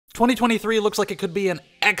2023 looks like it could be an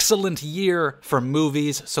excellent year for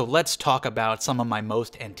movies, so let's talk about some of my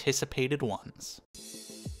most anticipated ones.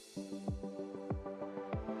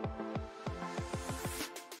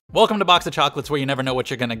 Welcome to Box of Chocolates, where you never know what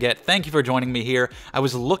you're gonna get. Thank you for joining me here. I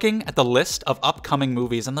was looking at the list of upcoming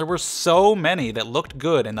movies, and there were so many that looked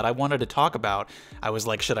good and that I wanted to talk about. I was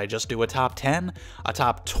like, should I just do a top 10? A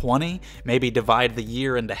top 20? Maybe divide the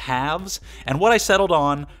year into halves? And what I settled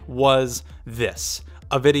on was this: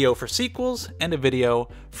 a video for sequels and a video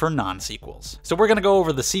for non-sequels. So we're gonna go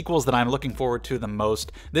over the sequels that I'm looking forward to the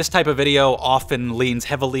most. This type of video often leans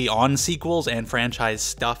heavily on sequels and franchise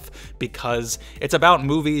stuff because it's about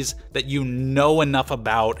movies that you know enough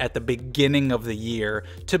about at the beginning of the year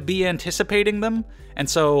to be anticipating them, and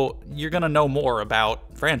so you're gonna know more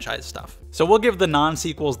about franchise stuff. So we'll give the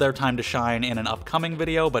non-sequels their time to shine in an upcoming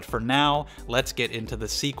video, but for now, let's get into the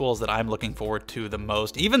sequels that I'm looking forward to the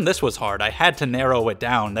most. Even this was hard. I had to narrow it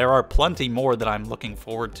down. There are plenty more that I'm looking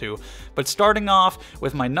forward to. But starting off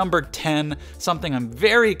with my number 10, something I'm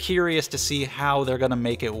very curious to see how they're gonna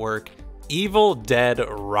make it work: Evil Dead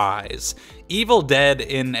Rise. Evil Dead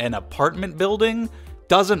in an apartment building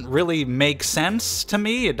doesn't really make sense to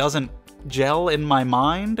me. It doesn't gel in my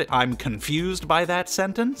mind. I'm confused by that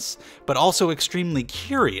sentence, but also extremely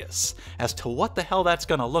curious as to what the hell that's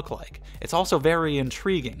gonna look like. It's also very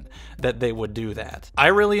intriguing that they would do that. I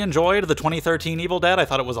really enjoyed the 2013 Evil Dead. I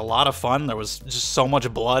thought it was a lot of fun. There was just so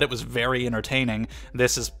much blood. It was very entertaining.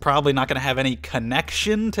 This is probably not gonna have any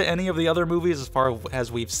connection to any of the other movies as far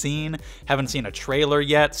as we've seen. Haven't seen a trailer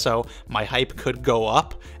yet, so my hype could go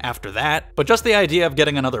up after that. But just the idea of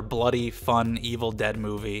getting another bloody, fun Evil Dead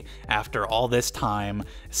movie after all this time,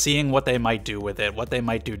 seeing what they might do with it, what they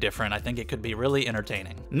might do different, I think it could be really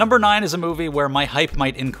entertaining. Number 9 is a movie where my hype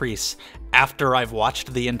might increase after I've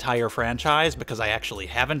watched the entire franchise, because I actually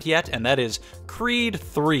haven't yet, and that is Creed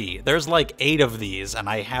 3. There's like 8 of these, and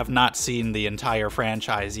I have not seen the entire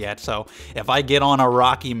franchise yet, so if I get on a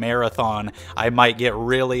Rocky marathon, I might get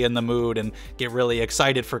really in the mood and get really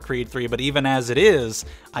excited for Creed 3, but even as it is,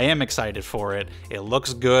 I am excited for it. It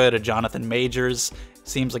looks good. Jonathan Majors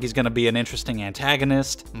seems like he's going to be an interesting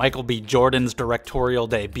antagonist. Michael B. Jordan's directorial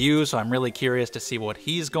debut, so I'm really curious to see what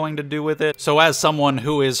he's going to do with it. So as someone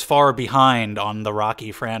who is far behind on the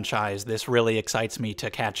Rocky franchise, this really excites me to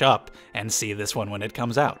catch up and see this one when it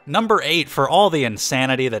comes out. Number 8, for all the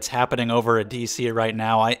insanity that's happening over at DC right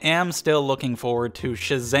now, I am still looking forward to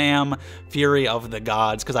Shazam! Fury of the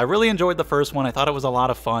Gods, because I really enjoyed the first one. I thought it was a lot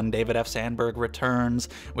of fun. David F. Sandberg returns.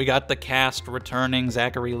 We got the cast returning.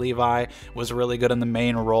 Zachary Levi was really good in the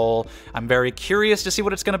main role. I'm very curious to see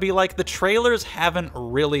what it's going to be like. The trailers haven't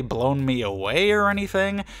really blown me away or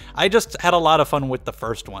anything. I just had a lot of fun with the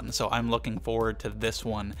first one, so I'm looking forward to this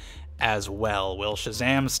one as well. Will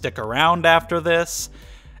Shazam stick around after this?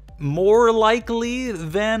 More likely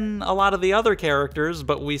than a lot of the other characters,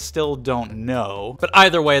 but we still don't know. But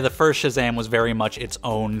either way, the first Shazam was very much its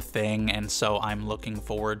own thing, and so I'm looking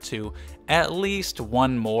forward to at least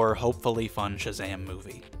one more hopefully fun Shazam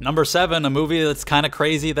movie. Number 7, a movie that's kind of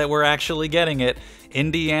crazy that we're actually getting it: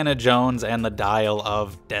 Indiana Jones and the Dial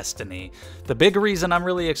of Destiny. The big reason I'm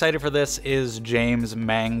really excited for this is James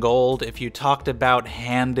Mangold. If you talked about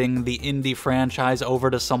handing the indie franchise over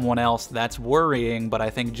to someone else, that's worrying, but I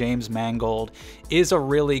think James Mangold is a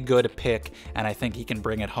really good pick, and I think he can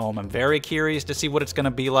bring it home. I'm very curious to see what it's going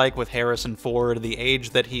to be like with Harrison Ford, the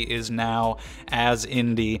age that he is now, as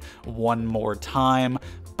Indy one more time,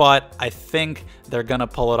 but I think they're going to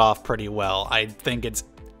pull it off pretty well. I think it's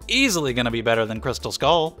easily going to be better than Crystal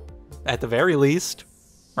Skull, at the very least,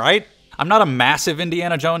 right? I'm not a massive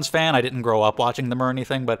Indiana Jones fan. I didn't grow up watching them or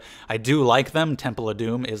anything, but I do like them. Temple of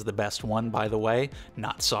Doom is the best one, by the way.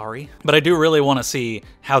 Not sorry. But I do really want to see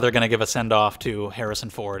how they're going to give a send-off to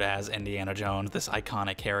Harrison Ford as Indiana Jones, this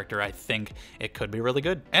iconic character. I think it could be really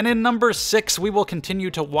good. And in number 6, we will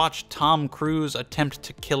continue to watch Tom Cruise attempt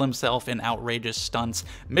to kill himself in outrageous stunts.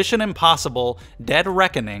 Mission Impossible: Dead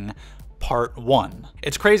Reckoning Part 1.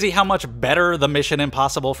 It's crazy how much better the Mission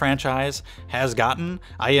Impossible franchise has gotten.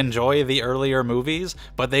 I enjoy the earlier movies,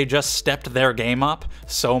 but they just stepped their game up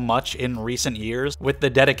so much in recent years with the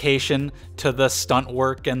dedication to the stunt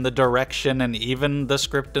work and the direction and even the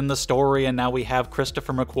script and the story, and now we have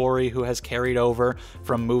Christopher McQuarrie, who has carried over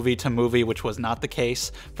from movie to movie, which was not the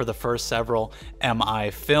case for the first several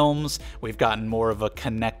MI films. We've gotten more of a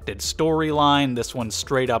connected storyline. This one's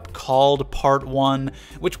straight up called Part 1,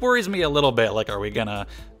 which worries me a little bit. Like, are we gonna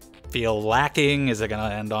feel lacking? Is it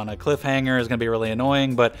gonna end on a cliffhanger? Is it gonna be really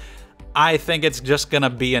annoying? But I think it's just gonna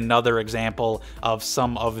be another example of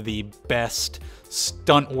some of the best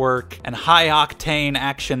stunt work and high-octane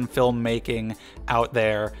action filmmaking out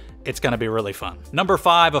there. It's going to be really fun. Number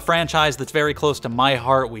 5, a franchise that's very close to my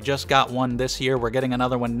heart. We just got one this year. We're getting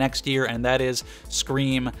another one next year, and that is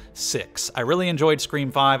Scream 6. I really enjoyed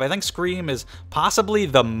Scream 5. I think Scream is possibly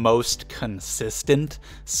the most consistent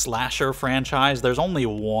slasher franchise. There's only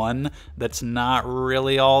one that's not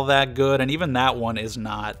really all that good, and even that one is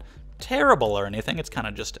not terrible or anything. It's kind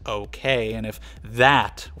of just okay. And if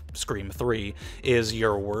that, Scream 3, is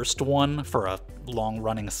your worst one for a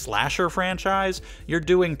long-running slasher franchise, you're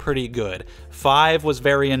doing pretty good. 5 was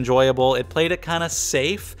very enjoyable. It played it kind of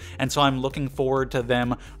safe, and so I'm looking forward to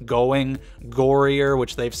them going gorier,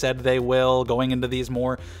 which they've said they will, going into these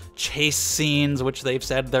more chase scenes, which they've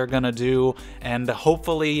said they're gonna do, and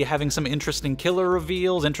hopefully having some interesting killer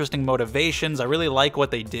reveals, interesting motivations. I really like what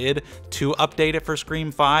they did to update it for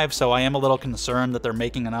Scream 5, so I am a little concerned that they're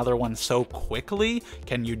making another one so quickly.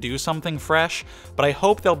 Can you do something fresh? But I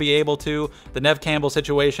hope they'll be able to. The Nev Campbell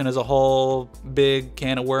situation is a whole big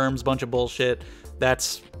can of worms, bunch of bullshit.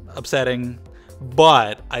 That's upsetting.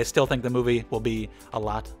 But I still think the movie will be a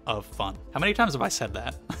lot of fun. How many times have I said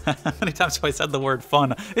that? How many times have I said the word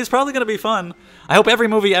fun? It's probably gonna be fun. I hope every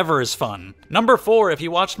movie ever is fun. Number 4, if you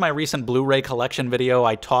watched my recent Blu-ray collection video,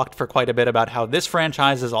 I talked for quite a bit about how this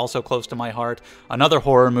franchise is also close to my heart. Another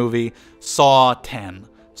horror movie, Saw 10.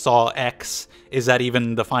 Saw X. Is that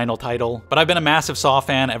even the final title? But I've been a massive Saw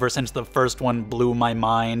fan ever since the first one blew my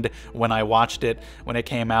mind when I watched it when it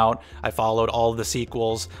came out. I followed all the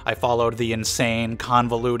sequels. I followed the insane,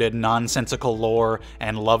 convoluted, nonsensical lore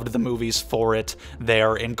and loved the movies for it.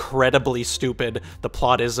 They're incredibly stupid. The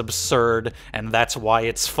plot is absurd, and that's why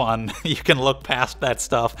it's fun. You can look past that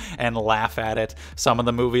stuff and laugh at it. Some of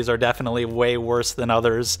the movies are definitely way worse than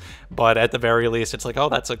others, but at the very least, it's like, oh,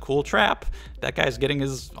 that's a cool trap. That guy's getting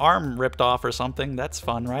his arm ripped off or something. That's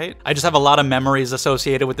fun, right? I just have a lot of memories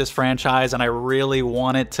associated with this franchise, and I really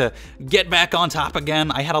want it to get back on top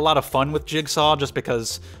again. I had a lot of fun with Jigsaw just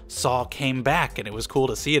because Saw came back, and it was cool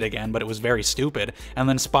to see it again, but it was very stupid. And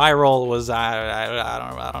then Spiral was,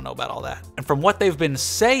 I don't know about all that. And from what they've been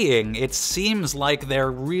saying, it seems like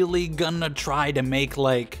they're really gonna try to make,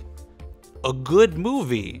 like, a good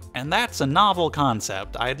movie, and that's a novel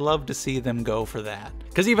concept. I'd love to see them go for that.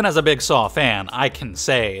 Because even as a big Saw fan, I can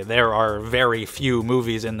say there are very few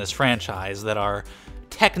movies in this franchise that are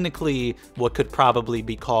technically what could probably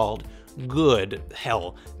be called good.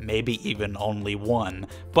 Hell, maybe even only one.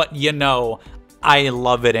 But you know, I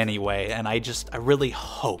love it anyway, and I really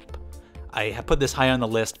hope. I have put this high on the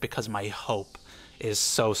list because my hope is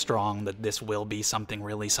so strong that this will be something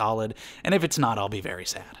really solid, and if it's not, I'll be very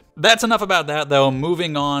sad. That's enough about that, though.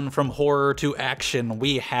 Moving on from horror to action,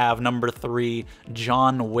 we have number 3,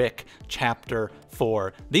 John Wick Chapter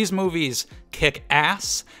 4. These movies kick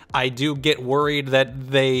ass. I do get worried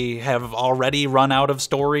that they have already run out of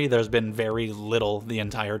story. There's been very little the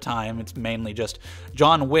entire time. It's mainly just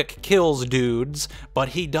John Wick kills dudes, but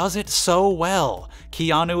he does it so well.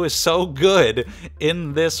 Keanu is so good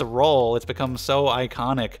in this role. It's become so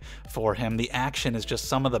iconic for him. The action is just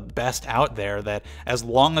some of the best out there, that as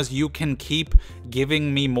long as you can keep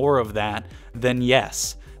giving me more of that, then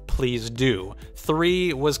yes, please do.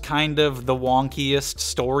 3 was kind of the wonkiest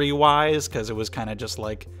story-wise, because it was kind of just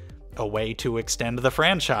like a way to extend the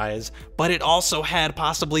franchise, but it also had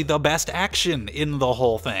possibly the best action in the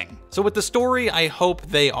whole thing. So with the story, I hope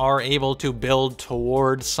they are able to build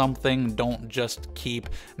towards something. Don't just keep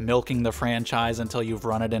milking the franchise until you've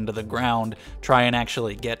run it into the ground. Try and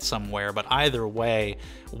actually get somewhere. But either way,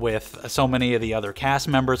 with so many of the other cast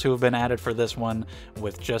members who have been added for this one,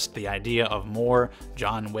 with just the idea of more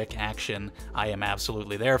John Wick action, I am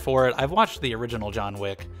absolutely there for it. I've watched the original John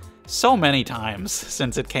Wick so many times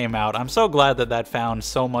since it came out. I'm so glad that that found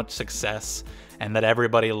so much success and that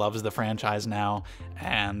everybody loves the franchise now,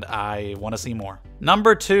 and I want to see more.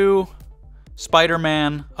 Number 2,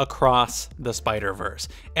 Spider-Man Across the Spider-Verse.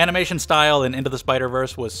 Animation style in Into the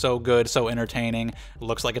Spider-Verse was so good, so entertaining. It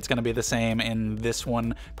looks like it's going to be the same in this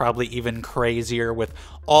one, probably even crazier with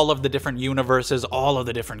all of the different universes, all of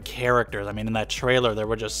the different characters. I mean, in that trailer, there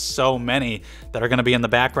were just so many that are going to be in the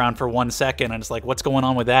background for 1 second, and it's like, what's going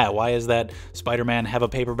on with that? Why is that Spider-Man have a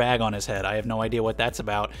paper bag on his head? I have no idea what that's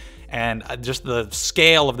about. And just the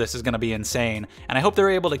scale of this is going to be insane. And I hope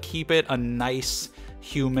they're able to keep it a nice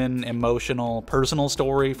human, emotional, personal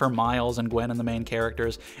story for Miles and Gwen and the main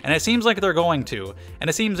characters, and it seems like they're going to, and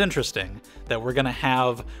it seems interesting that we're gonna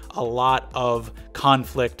have a lot of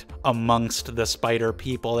conflict amongst the spider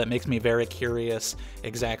people. That makes me very curious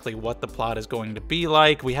exactly what the plot is going to be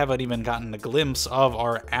like. We haven't even gotten a glimpse of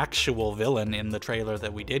our actual villain in the trailer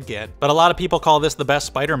that we did get, but a lot of people call this the best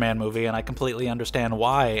Spider-Man movie, and I completely understand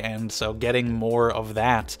why, and so getting more of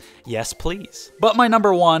that, yes please. But my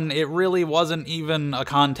number one, it really wasn't even a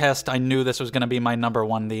contest. I knew this was going to be my number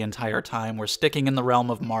one the entire time. We're sticking in the realm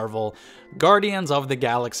of Marvel. Guardians of the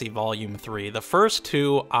Galaxy Volume 3. The first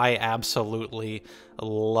two I absolutely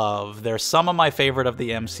love. They're some of my favorite of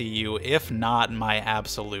the MCU, if not my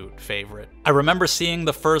absolute favorite. I remember seeing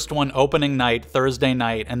the first one opening night, Thursday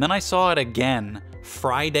night, and then I saw it again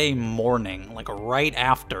Friday morning, like right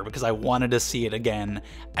after, because I wanted to see it again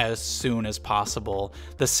as soon as possible.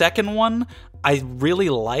 The second one I really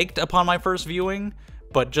liked upon my first viewing,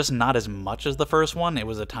 but just not as much as the first one. It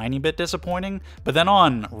was a tiny bit disappointing, but then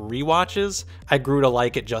on rewatches, I grew to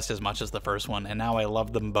like it just as much as the first one, and now I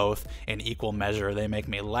love them both in equal measure. They make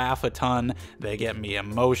me laugh a ton, they get me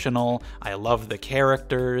emotional, I love the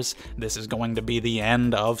characters. This is going to be the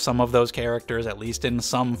end of some of those characters, at least in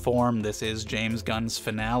some form. This is James Gunn's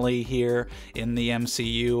finale here in the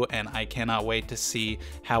MCU, and I cannot wait to see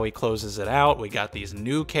how he closes it out. We got these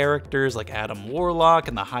new characters like Adam Warlock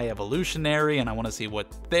and the High Evolutionary, and I want to see what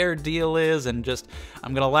their deal is, and just,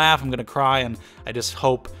 I'm gonna laugh, I'm gonna cry, and I just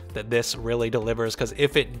hope that this really delivers, because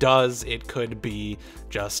if it does, it could be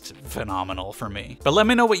just phenomenal for me. But let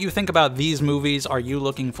me know what you think about these movies. Are you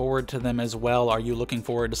looking forward to them as well? Are you looking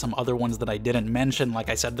forward to some other ones that I didn't mention? Like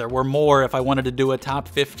I said, there were more if I wanted to do a top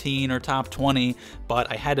 15 or top 20,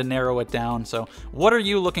 but I had to narrow it down. So what are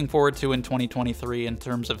you looking forward to in 2023 in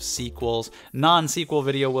terms of sequels? Non-sequel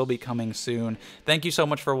video will be coming soon. Thank you so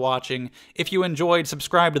much for watching. If you enjoyed,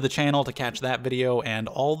 subscribe to the channel to catch that video and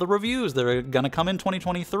all the reviews that are gonna come in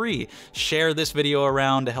 2023. Share this video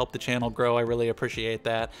around to help the channel grow. I really appreciate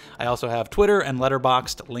that. I also have Twitter and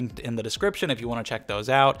Letterboxd linked in the description if you want to check those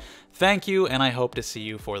out. Thank you, and I hope to see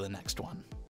you for the next one.